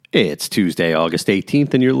It's Tuesday, August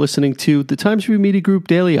 18th, and you're listening to the Times Review Media Group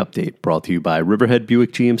Daily Update, brought to you by Riverhead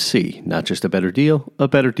Buick GMC. Not just a better deal, a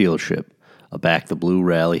better dealership. A Back the Blue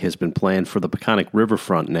rally has been planned for the Peconic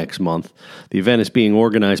Riverfront next month. The event is being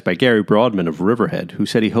organized by Gary Broadman of Riverhead, who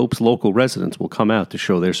said he hopes local residents will come out to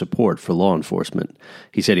show their support for law enforcement.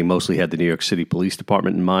 He said he mostly had the New York City Police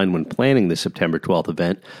Department in mind when planning the September 12th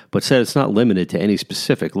event, but said it's not limited to any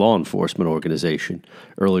specific law enforcement organization.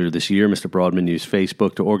 Earlier this year, Mr. Broadman used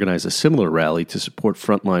Facebook to organize a similar rally to support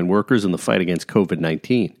frontline workers in the fight against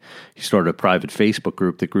COVID-19. He started a private Facebook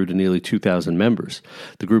group that grew to nearly 2,000 members.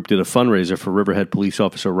 The group did a fundraiser for Riverhead Police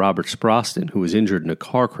Officer Robert Sproston, who was injured in a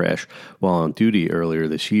car crash while on duty earlier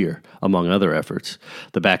this year, among other efforts.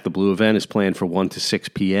 The Back the Blue event is planned for 1 to 6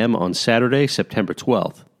 p.m. on Saturday, September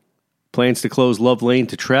 12th. Plans to close Love Lane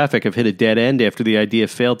to traffic have hit a dead end after the idea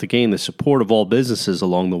failed to gain the support of all businesses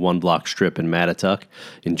along the one-block strip in Mattituck.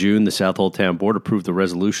 In June, the Southold Town Board approved the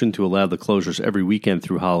resolution to allow the closures every weekend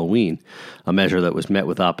through Halloween, a measure that was met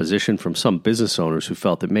with opposition from some business owners who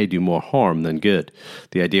felt it may do more harm than good.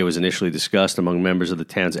 The idea was initially discussed among members of the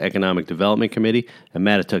town's Economic Development Committee and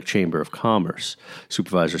Mattituck Chamber of Commerce.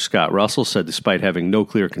 Supervisor Scott Russell said despite having no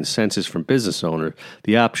clear consensus from business owners,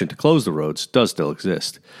 the option to close the roads does still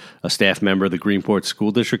exist. A staff member of the Greenport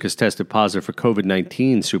School District has tested positive for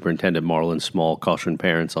COVID-19, Superintendent Marlon Small cautioned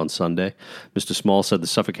parents on Sunday. Mr. Small said the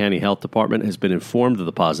Suffolk County Health Department has been informed of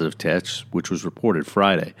the positive test, which was reported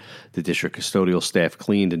Friday. The district custodial staff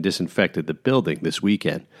cleaned and disinfected the building this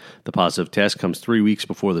weekend. The positive test comes 3 weeks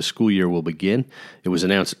before the school year will begin. It was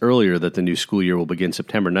announced earlier that the new school year will begin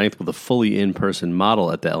September 9th with a fully in-person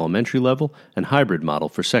model at the elementary level and hybrid model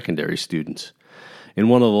for secondary students. In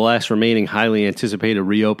one of the last remaining highly anticipated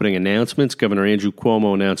reopening announcements, Governor Andrew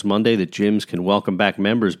Cuomo announced Monday that gyms can welcome back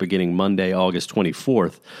members beginning Monday, August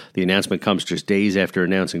 24th. The announcement comes just days after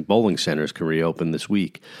announcing bowling centers can reopen this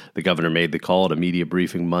week. The governor made the call at a media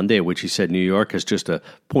briefing Monday, at which he said New York has just a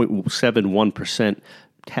 0.71%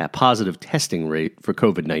 positive testing rate for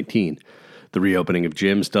COVID-19. The reopening of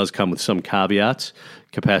gyms does come with some caveats.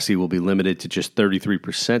 Capacity will be limited to just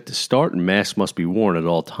 33% to start, and masks must be worn at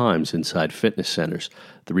all times inside fitness centers.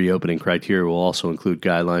 The reopening criteria will also include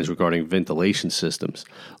guidelines regarding ventilation systems.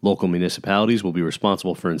 Local municipalities will be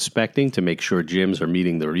responsible for inspecting to make sure gyms are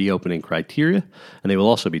meeting the reopening criteria, and they will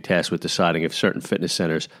also be tasked with deciding if certain fitness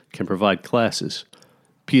centers can provide classes.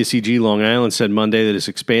 PSEG Long Island said Monday that it's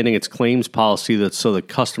expanding its claims policy so that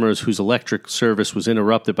customers whose electric service was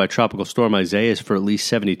interrupted by Tropical Storm Isaias for at least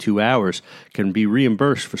 72 hours can be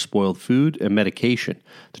reimbursed for spoiled food and medication.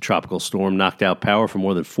 The tropical storm knocked out power for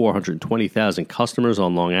more than 420,000 customers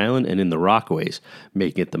on Long Island and in the Rockaways,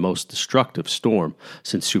 making it the most destructive storm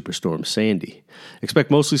since Superstorm Sandy. Expect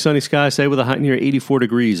mostly sunny skies today with a high near 84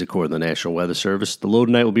 degrees, according to the National Weather Service. The low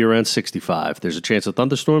tonight will be around 65. There's a chance of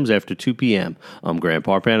thunderstorms after 2 p.m. I'm Grant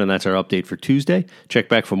Parpan, and that's our update for Tuesday. Check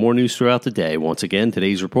back for more news throughout the day. Once again,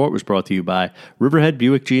 today's report was brought to you by Riverhead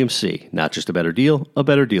Buick GMC. Not just a better deal, a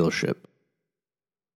better dealership.